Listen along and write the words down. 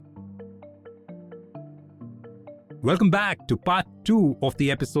Welcome back to part 2 of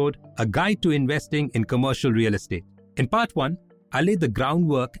the episode, A Guide to Investing in Commercial Real Estate. In part 1, I laid the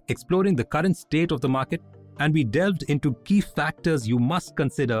groundwork exploring the current state of the market, and we delved into key factors you must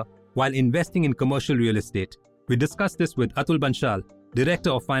consider while investing in commercial real estate. We discussed this with Atul Banshal, Director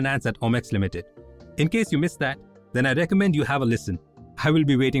of Finance at Omex Limited. In case you missed that, then I recommend you have a listen. I will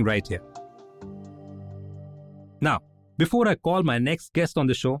be waiting right here. Now, before I call my next guest on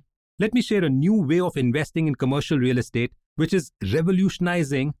the show, let me share a new way of investing in commercial real estate which is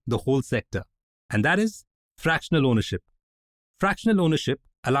revolutionizing the whole sector, and that is fractional ownership. Fractional ownership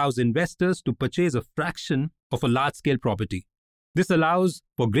allows investors to purchase a fraction of a large-scale property. This allows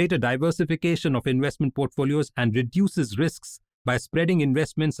for greater diversification of investment portfolios and reduces risks by spreading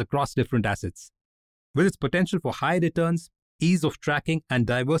investments across different assets. With its potential for high returns, ease of tracking, and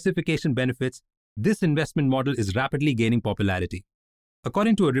diversification benefits, this investment model is rapidly gaining popularity.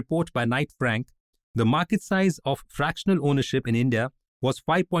 According to a report by Knight Frank, the market size of fractional ownership in India was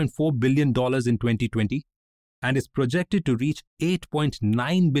 $5.4 billion in 2020 and is projected to reach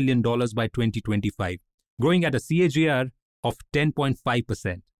 $8.9 billion by 2025, growing at a CAGR of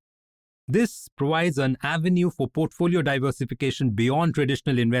 10.5%. This provides an avenue for portfolio diversification beyond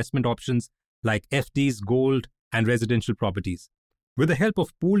traditional investment options like FDs, gold, and residential properties. With the help of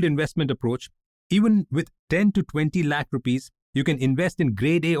pooled investment approach, even with 10 to 20 lakh rupees, you can invest in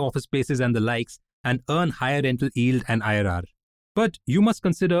grade A office spaces and the likes and earn higher rental yield and IRR. But you must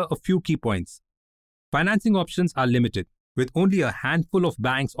consider a few key points. Financing options are limited, with only a handful of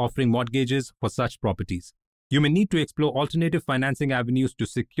banks offering mortgages for such properties. You may need to explore alternative financing avenues to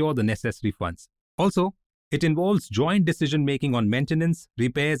secure the necessary funds. Also, it involves joint decision-making on maintenance,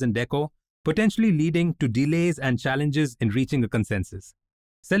 repairs, and decor, potentially leading to delays and challenges in reaching a consensus.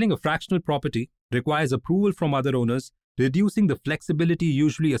 Selling a fractional property requires approval from other owners, reducing the flexibility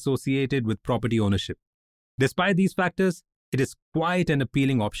usually associated with property ownership. Despite these factors, it is quite an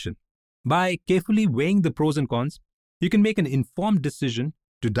appealing option. By carefully weighing the pros and cons, you can make an informed decision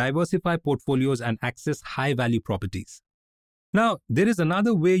to diversify portfolios and access high-value properties. Now, there is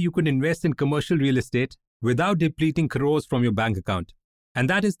another way you could invest in commercial real estate without depleting crores from your bank account, and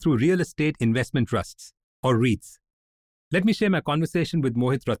that is through real estate investment trusts, or REITs. Let me share my conversation with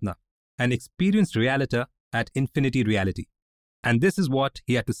Mohit Ratna, an experienced realtor at Infinity Realty. And this is what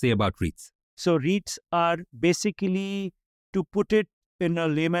he had to say about REITs. So REITs are basically, to put it in a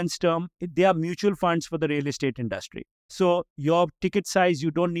layman's term, they are mutual funds for the real estate industry. So your ticket size,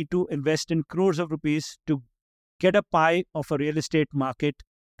 you don't need to invest in crores of rupees to get a pie of a real estate market,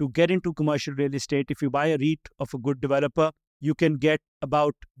 to get into commercial real estate. If you buy a REIT of a good developer, you can get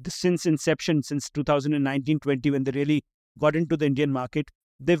about, since inception, since 2019-20, when they really got into the Indian market,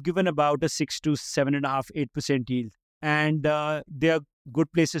 they've given about a 6 to 7.5%, 8% yield. And they are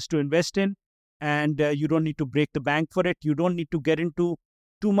good places to invest in. And you don't need to break the bank for it. You don't need to get into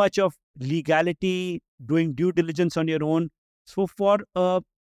too much of legality, doing due diligence on your own. So for an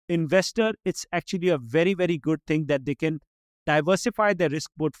investor, it's actually a very, very good thing that they can diversify their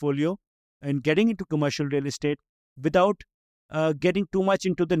risk portfolio and getting into commercial real estate without getting too much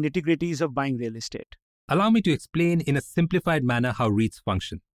into the nitty-gritties of buying real estate. Allow me to explain in a simplified manner how REITs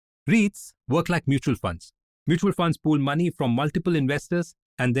function. REITs work like mutual funds. Mutual funds pool money from multiple investors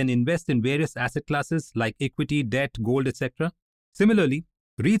and then invest in various asset classes like equity, debt, gold, etc. Similarly,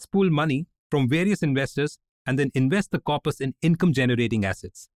 REITs pool money from various investors and then invest the corpus in income-generating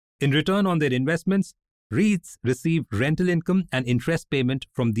assets. In return on their investments, REITs receive rental income and interest payment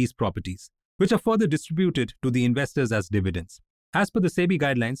from these properties, which are further distributed to the investors as dividends. As per the SEBI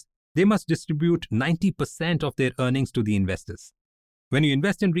guidelines, they must distribute 90% of their earnings to the investors. When you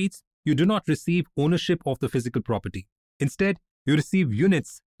invest in REITs, you do not receive ownership of the physical property. Instead, you receive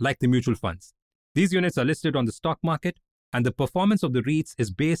units like the mutual funds. These units are listed on the stock market, and the performance of the REITs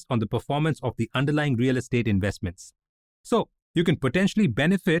is based on the performance of the underlying real estate investments. So, you can potentially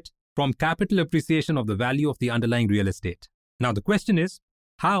benefit from capital appreciation of the value of the underlying real estate. Now, the question is,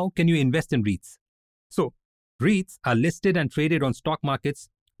 how can you invest in REITs? So, REITs are listed and traded on stock markets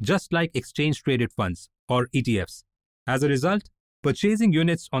just like exchange-traded funds, or ETFs. As a result, purchasing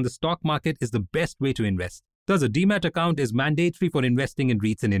units on the stock market is the best way to invest. Thus, a demat account is mandatory for investing in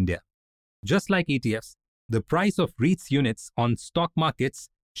REITs in India. Just like ETFs, the price of REITs units on stock markets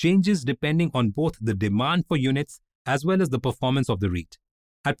changes depending on both the demand for units as well as the performance of the REIT.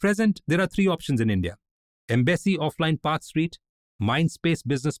 At present, there are 3 options in India: Embassy Offline Parks REIT, Mindspace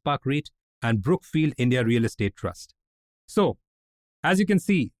Business Park REIT, and Brookfield India Real Estate Trust. So, as you can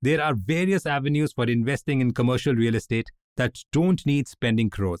see, there are various avenues for investing in commercial real estate that don't need spending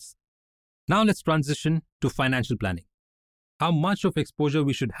crores. Now let's transition to financial planning. How much of exposure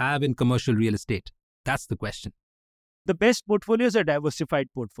we should have in commercial real estate? That's the question. The best portfolio is a diversified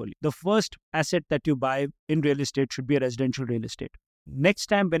portfolio. The first asset that you buy in real estate should be a residential real estate. Next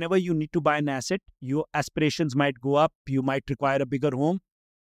time, whenever you need to buy an asset, your aspirations might go up. You might require a bigger home.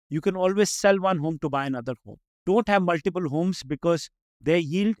 You can always sell one home to buy another home. Don't have multiple homes because their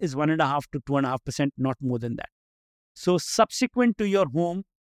yield is 1.5 to 2.5%, not more than that. So subsequent to your home,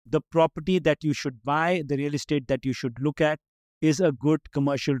 the property that you should buy, the real estate that you should look at is a good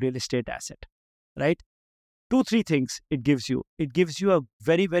commercial real estate asset, right? 2-3 things it gives you. It gives you a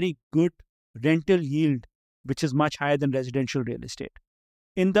very, very good rental yield, which is much higher than residential real estate.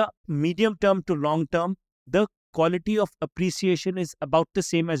 In the medium term to long term, the quality of appreciation is about the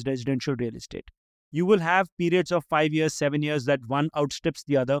same as residential real estate. You will have periods of 5 years, 7 years that one outstrips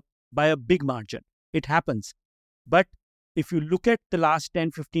the other by a big margin. It happens. But if you look at the last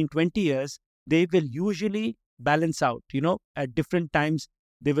 10, 15, 20 years, they will usually balance out. At different times,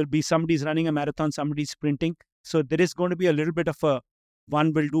 there will be somebody's running a marathon, somebody's sprinting. So there is going to be a little bit of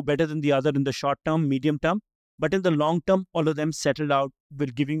one will do better than the other in the short term, medium term. But in the long term, all of them settled out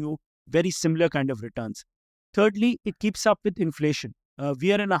with giving you very similar kind of returns. Thirdly, it keeps up with inflation.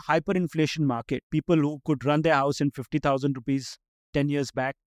 We are in a hyperinflation market. People who could run their house in 50,000 rupees 10 years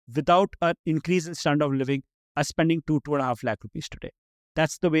back without an increase in standard of living are spending 2.5 lakh rupees today.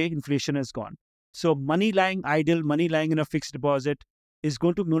 That's the way inflation has gone. So money lying idle, money lying in a fixed deposit is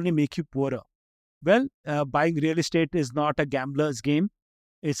going to only make you poorer. Well, buying real estate is not a gambler's game.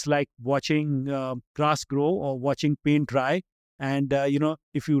 It's like watching grass grow or watching paint dry. And,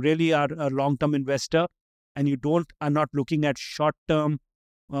 if you really are a long-term investor and you are not looking at short-term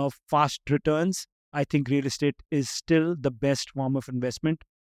fast returns, I think real estate is still the best form of investment.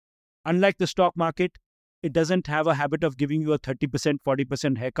 Unlike the stock market, it doesn't have a habit of giving you a 30%,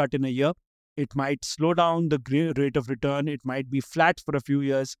 40% haircut in a year. It might slow down the rate of return. It might be flat for a few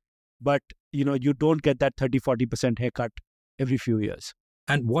years, but you don't get that 30, 40% haircut every few years.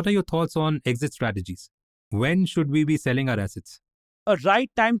 And what are your thoughts on exit strategies? When should we be selling our assets? A right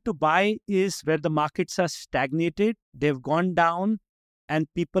time to buy is where the markets are stagnated, they've gone down, and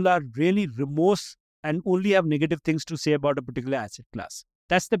people are really remorse and only have negative things to say about a particular asset class.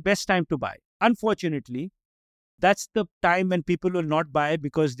 That's the best time to buy. Unfortunately, that's the time when people will not buy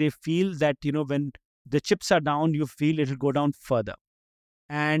because they feel that, when the chips are down, you feel it'll go down further.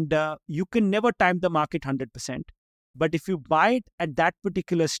 And you can never time the market 100%. But if you buy it at that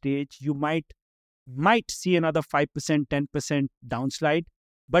particular stage, you might see another 5%, 10% downslide,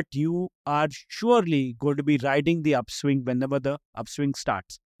 but you are surely going to be riding the upswing whenever the upswing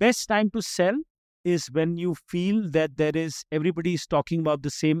starts. Best time to sell is when you feel that everybody is talking about the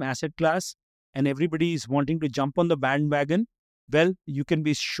same asset class and everybody is wanting to jump on the bandwagon. Well, you can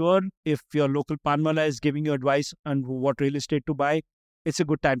be sure if your local Panmala is giving you advice on what real estate to buy, it's a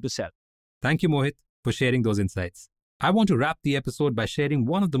good time to sell. Thank you, Mohit, for sharing those insights. I want to wrap the episode by sharing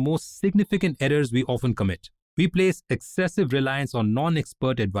one of the most significant errors we often commit. We place excessive reliance on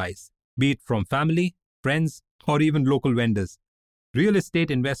non-expert advice, be it from family, friends, or even local vendors. Real estate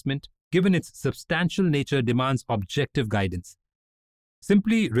investment, given its substantial nature, demands objective guidance.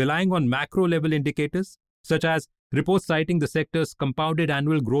 Simply relying on macro-level indicators, such as reports citing the sector's compounded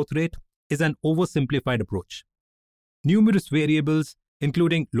annual growth rate, is an oversimplified approach. Numerous variables,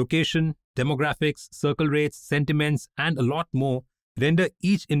 including location, demographics, circle rates, sentiments, and a lot more, render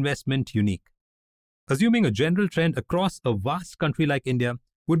each investment unique. Assuming a general trend across a vast country like India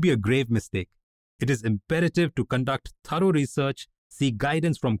would be a grave mistake. It is imperative to conduct thorough research, seek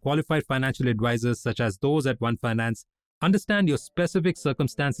guidance from qualified financial advisors such as those at One Finance, understand your specific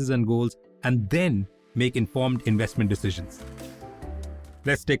circumstances and goals, and then make informed investment decisions.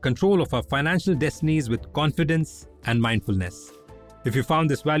 Let's take control of our financial destinies with confidence and mindfulness. If you found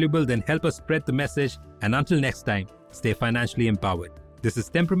this valuable, then help us spread the message, and until next time, stay financially empowered. This is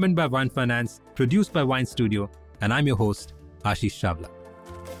Temperament by Wine Finance, produced by Wine Studio, and I'm your host, Ashish Chawla.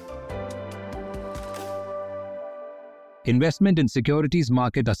 Investment in securities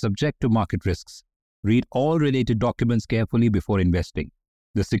market are subject to market risks. Read all related documents carefully before investing.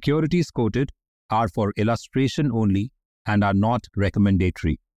 The securities quoted are for illustration only and are not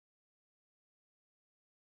recommendatory.